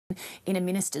in a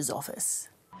minister's office.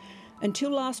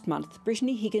 Until last month,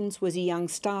 Brittany Higgins was a young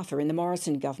staffer in the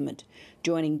Morrison government,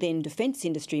 joining then Defence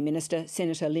Industry Minister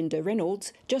Senator Linda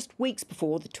Reynolds just weeks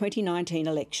before the 2019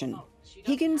 election.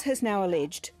 Higgins has now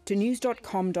alleged to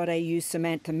news.com.au's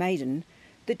Samantha Maiden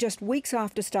that just weeks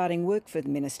after starting work for the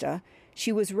minister,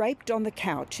 she was raped on the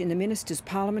couch in the minister's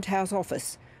Parliament House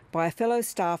office by a fellow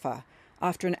staffer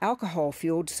after an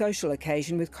alcohol-fuelled social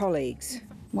occasion with colleagues.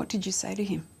 What did you say to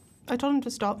him? I told him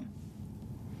to stop.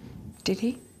 Did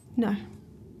he? No.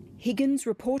 Higgins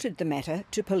reported the matter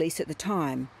to police at the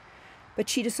time, but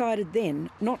she decided then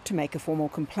not to make a formal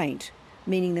complaint,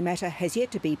 meaning the matter has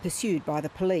yet to be pursued by the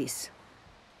police.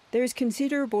 There is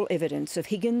considerable evidence of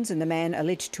Higgins and the man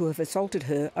alleged to have assaulted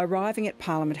her arriving at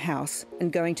Parliament House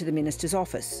and going to the minister's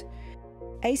office.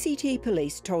 ACT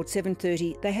Police told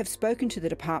 7:30 they have spoken to the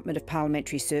Department of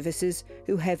Parliamentary Services,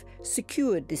 who have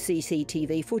secured the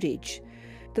CCTV footage.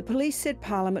 The police said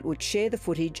Parliament would share the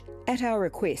footage at our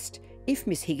request if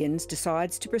Miss Higgins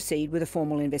decides to proceed with a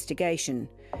formal investigation.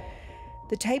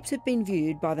 The tapes have been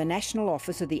viewed by the National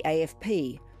Office of the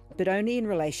AFP, but only in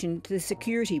relation to the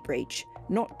security breach,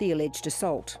 not the alleged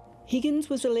assault. Higgins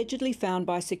was allegedly found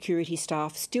by security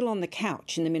staff still on the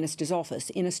couch in the minister's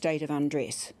office in a state of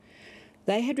undress.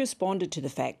 They had responded to the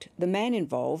fact the man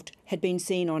involved had been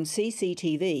seen on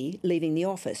CCTV leaving the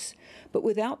office, but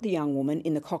without the young woman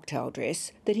in the cocktail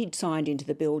dress that he'd signed into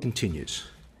the building. Continues.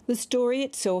 The story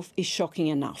itself is shocking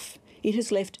enough. It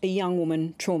has left a young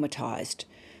woman traumatised.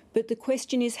 But the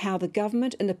question is how the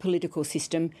government and the political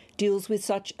system deals with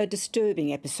such a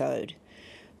disturbing episode.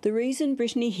 The reason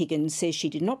Brittany Higgins says she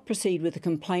did not proceed with the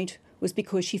complaint was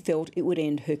because she felt it would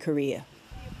end her career.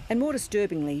 And more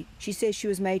disturbingly, she says she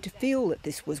was made to feel that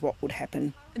this was what would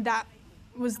happen. That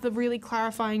was the really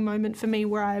clarifying moment for me,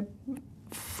 where I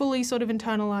fully sort of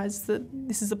internalised that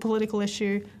this is a political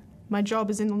issue. My job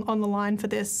is on the line for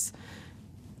this.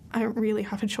 I don't really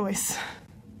have a choice.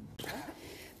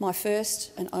 My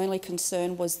first and only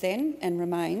concern was then and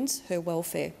remains her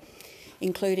welfare,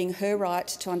 including her right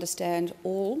to understand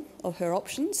all of her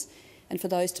options and for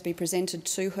those to be presented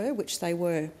to her, which they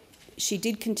were. She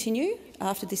did continue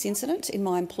after this incident in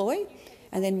my employ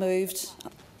and then moved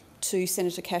to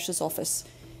Senator Cash's office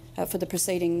for the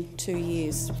preceding 2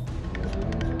 years.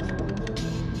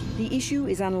 The issue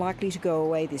is unlikely to go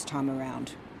away this time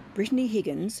around. Brittany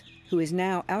Higgins, who is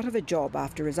now out of a job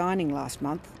after resigning last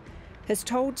month, has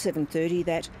told 7:30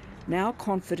 that, now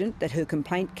confident that her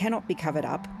complaint cannot be covered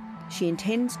up, she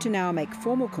intends to now make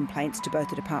formal complaints to both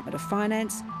the Department of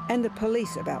Finance and the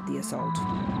police about the assault.